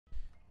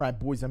Right,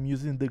 boys, I'm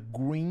using the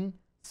green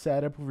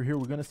setup over here.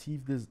 We're gonna see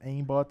if this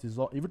aimbot is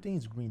all. Everything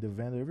is green. The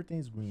vendor, everything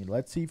is green.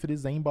 Let's see if it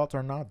is aimbot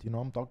or not. You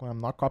know, I'm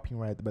not copying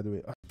right, by the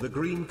way. The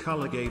green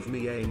color gave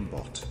me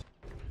aimbot.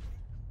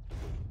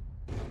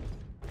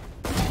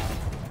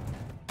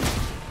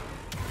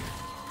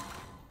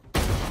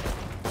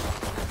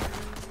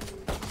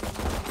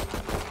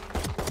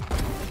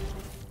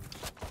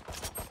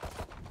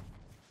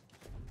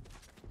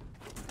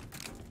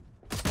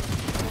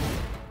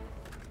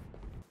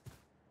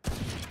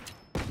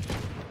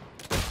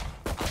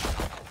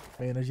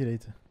 Aí na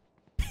direita.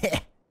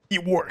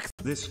 It works.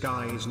 This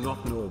guy is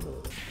not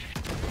normal.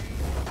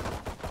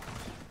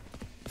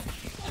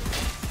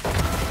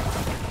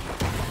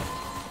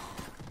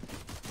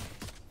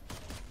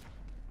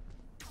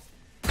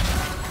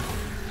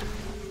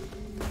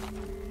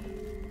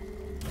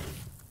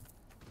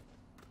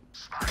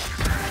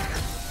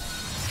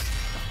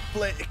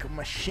 Flick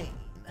machine.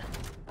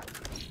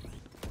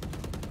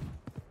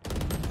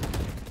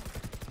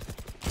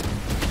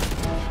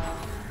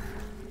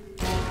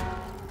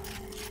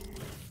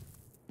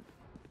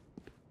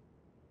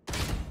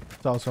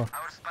 Also,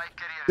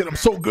 dude, I'm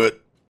so good,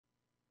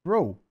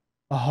 bro.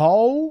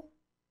 How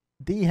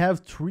they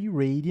have 3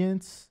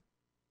 radiants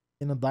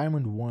in a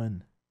diamond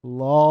 1?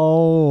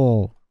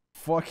 Lol.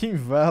 Fucking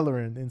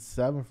Valorant in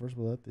 7 first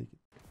blood. Take it.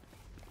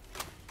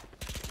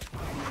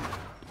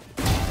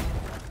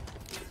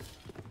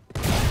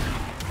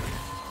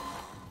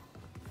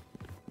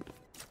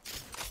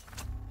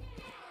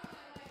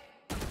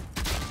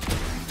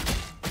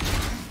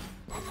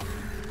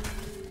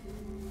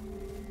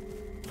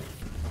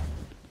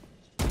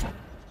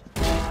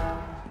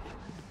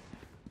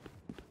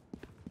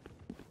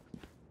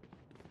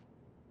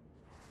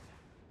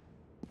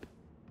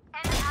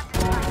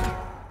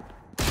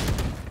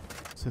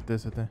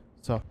 CT.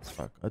 So,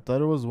 fuck. I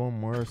thought it was one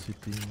more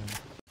CT, man.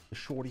 The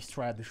shorty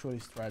strat.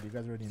 You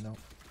guys already know.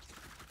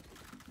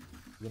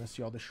 You're gonna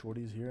see all the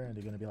shorties here, and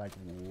they're gonna be like,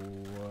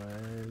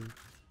 what?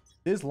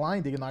 This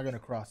line, they're not gonna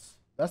cross.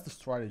 That's the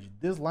strategy.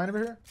 This line over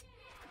here,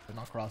 they're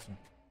not crossing.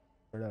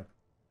 They're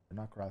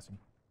not crossing.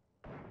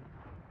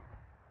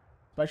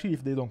 Especially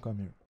if they don't come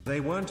here.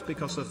 They weren't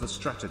because of the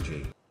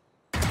strategy.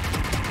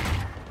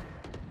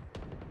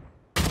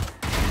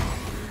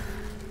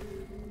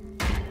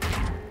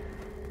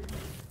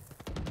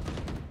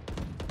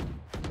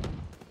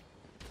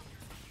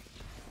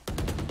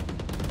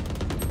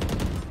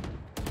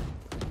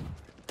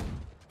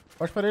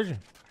 Baixa parede.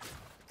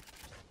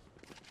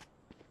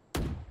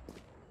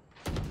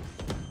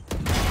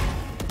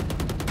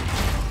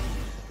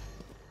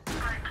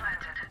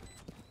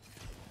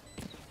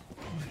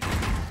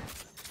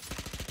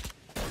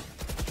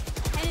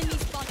 Enemy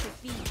spotted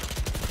B.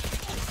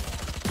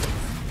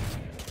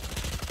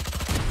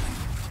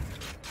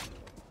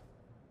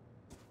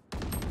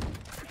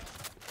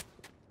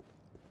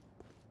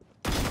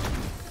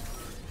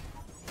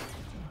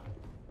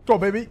 Go,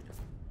 baby.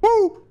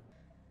 Woo!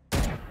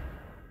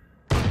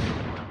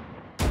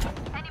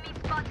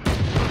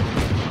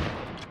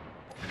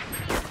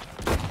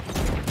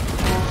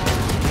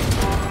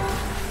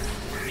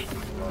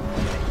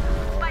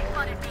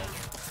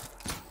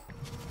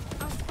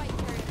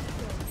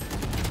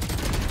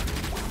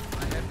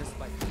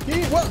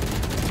 What?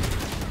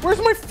 Where's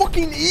my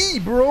fucking E,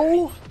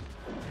 bro?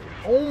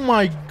 Oh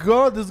my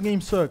god, this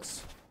game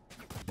sucks.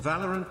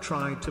 Valorant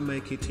tried to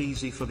make it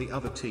easy for the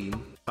other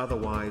team,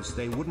 otherwise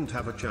they wouldn't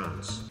have a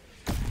chance.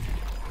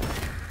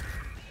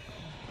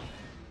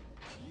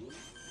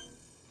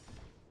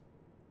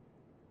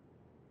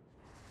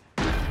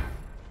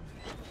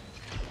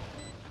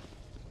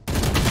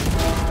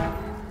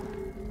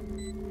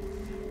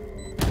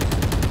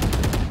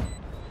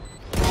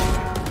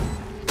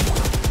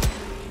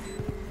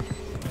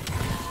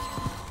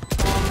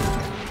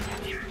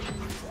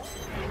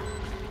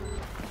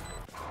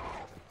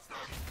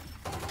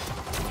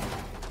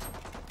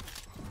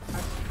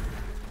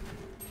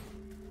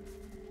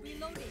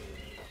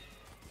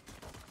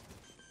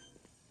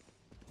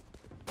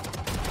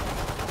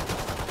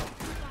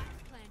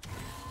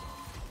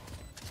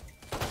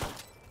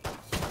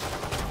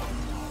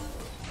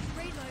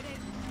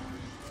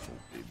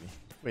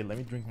 Wait, let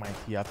me drink my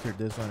tea. After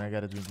this one, I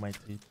gotta drink my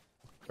tea.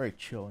 Very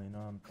chill, you know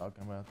what I'm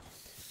talking about.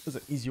 It was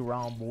an easy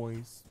round,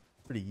 boys.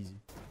 Pretty easy.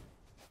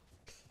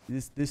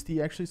 This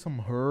tea, actually some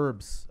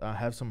herbs. I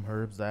have some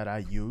herbs that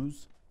I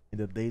use in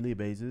the daily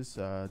basis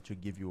to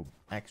give you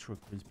extra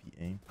crispy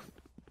aim.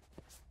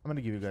 I'm gonna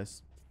give you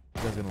guys.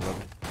 You guys are gonna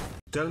love it.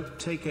 Don't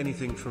take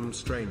anything from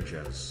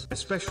strangers,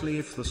 especially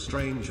if the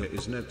stranger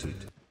is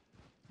noted.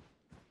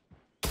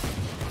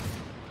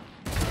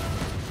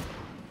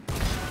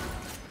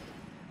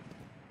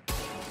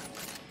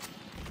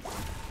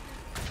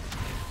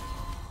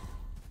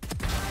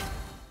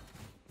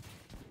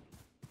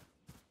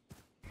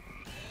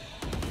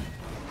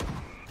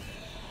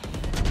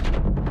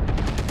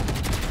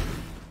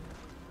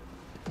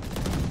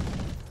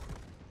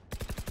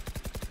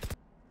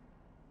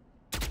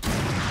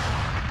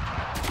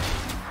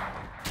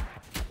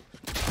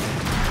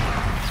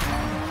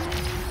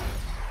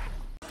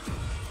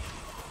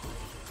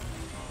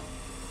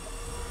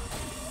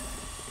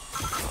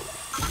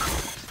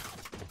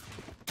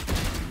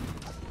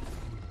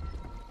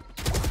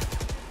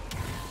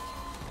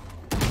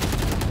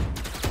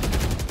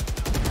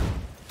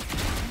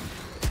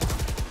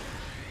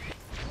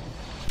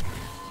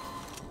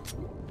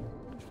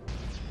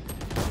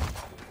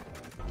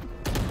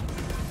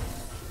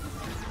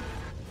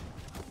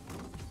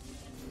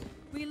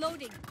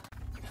 Reloading.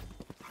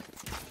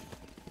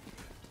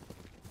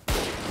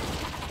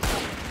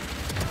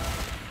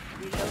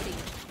 Reloading.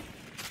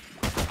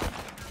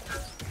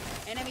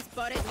 Enemy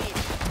spotted mid.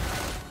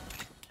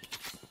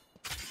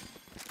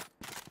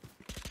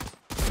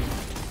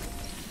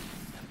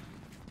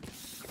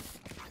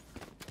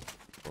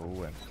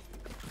 Oh, é.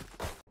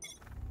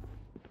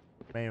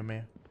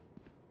 Meio.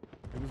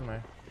 Vamos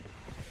meio.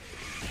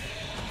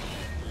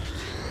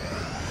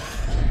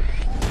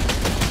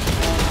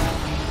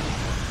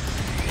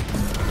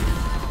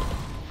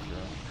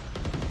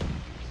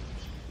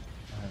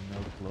 I have no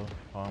clue.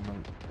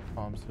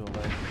 I'm still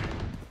alive.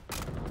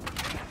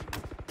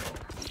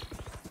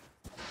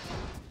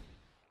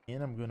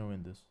 And I'm gonna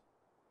win this.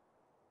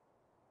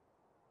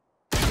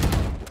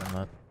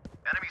 I'm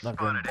not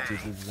gonna do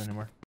this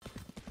anymore.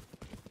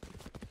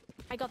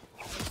 I got.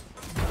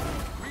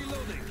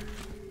 Reloading.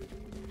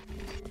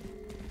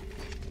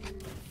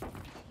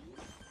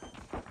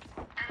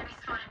 Enemy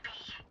spotted B.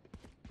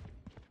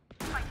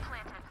 Spike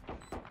planted.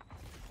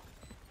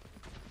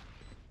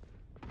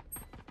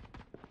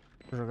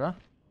 Vou jogar?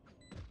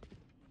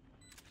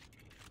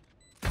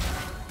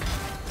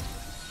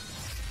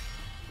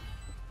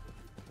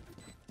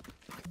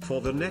 For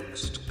the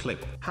next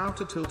clip, how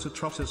to tilt a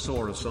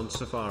Trotosaurus on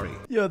Safari.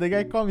 Yo, the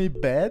guy called me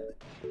bad.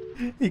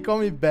 He called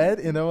me bad,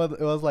 and it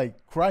was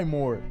like, cry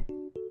more.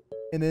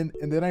 And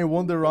then I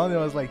won the round, and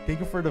I was like,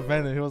 thank you for the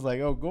vent. And he was like,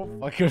 oh, go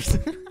fuck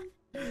yourself.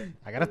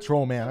 I gotta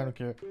troll, man. I don't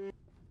care.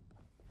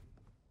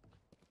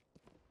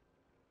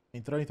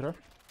 Entrou.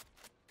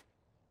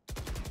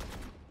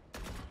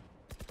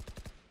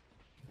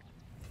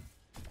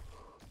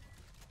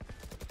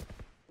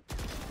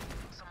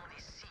 Someone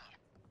is C.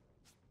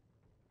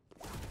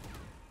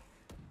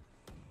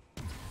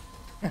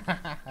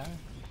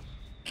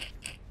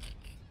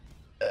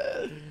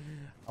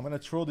 I'm gonna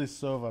troll this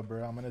Sova,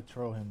 bro. I'm gonna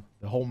troll him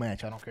the whole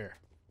match. I don't care.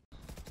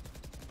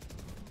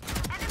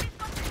 Enemy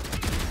spotted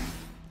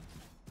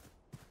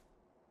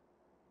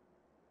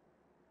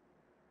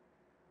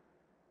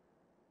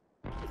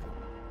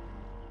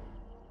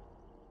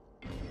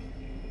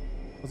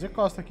Fazer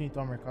costa aqui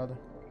então, mercado.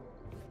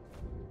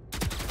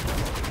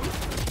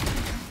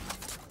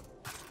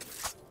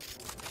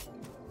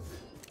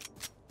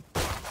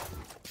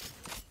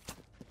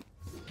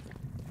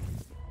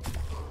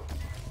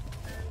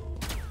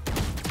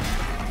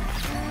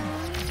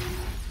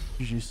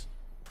 GG's.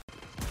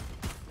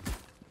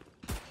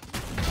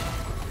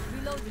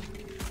 Reloading.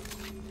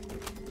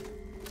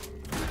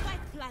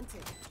 Spike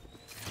planted.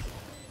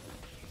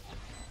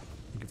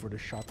 Thank you for the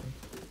shopping.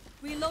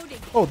 Reloading.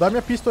 Oh, dá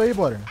minha pistol aí,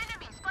 bora.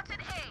 Enemy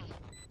spotted A.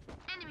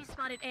 Enemy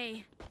spotted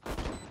A.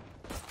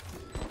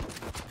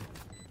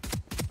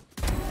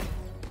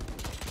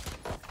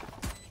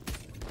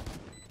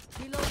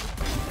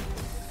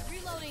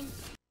 Reloading.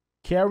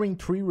 Carrying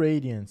 3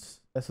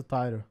 Radiants. That's the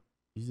title.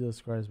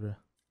 Jesus Christ, bro.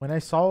 When I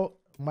saw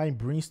my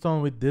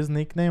Brimstone with this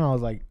nickname, I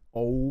was like,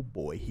 oh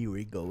boy, here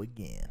we go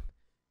again.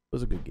 It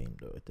was a good game,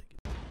 though, I think.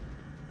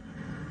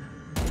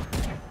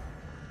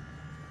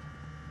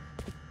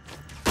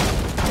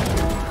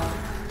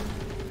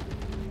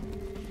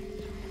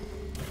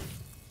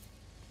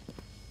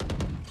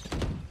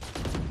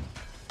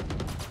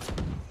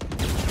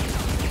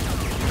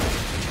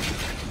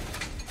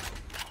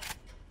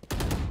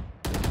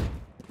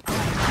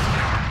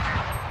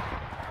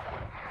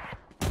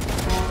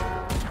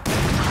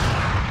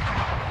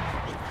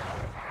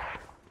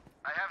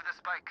 I have the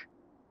spike.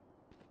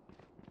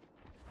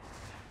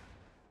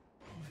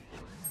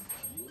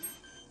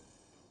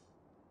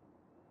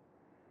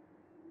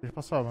 Deixa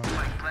passar, mano.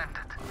 Spike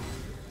planted.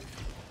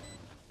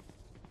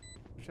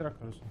 Vou tirar a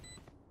cara só.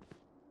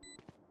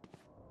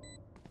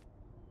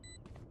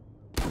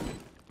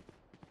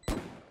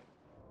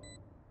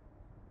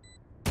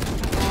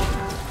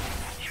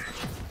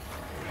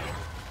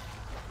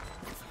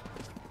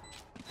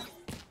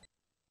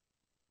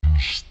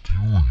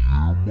 Still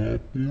here, my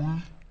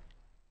boy?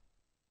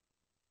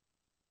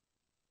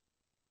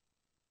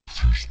 If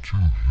you're still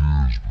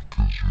here, it's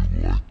because you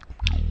like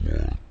me a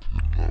lot,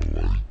 and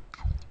I like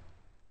you.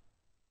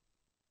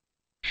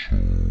 So,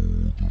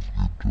 don't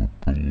forget to drop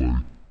a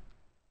like,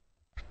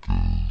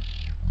 because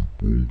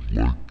we both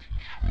like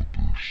each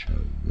other, so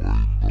why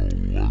not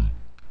like?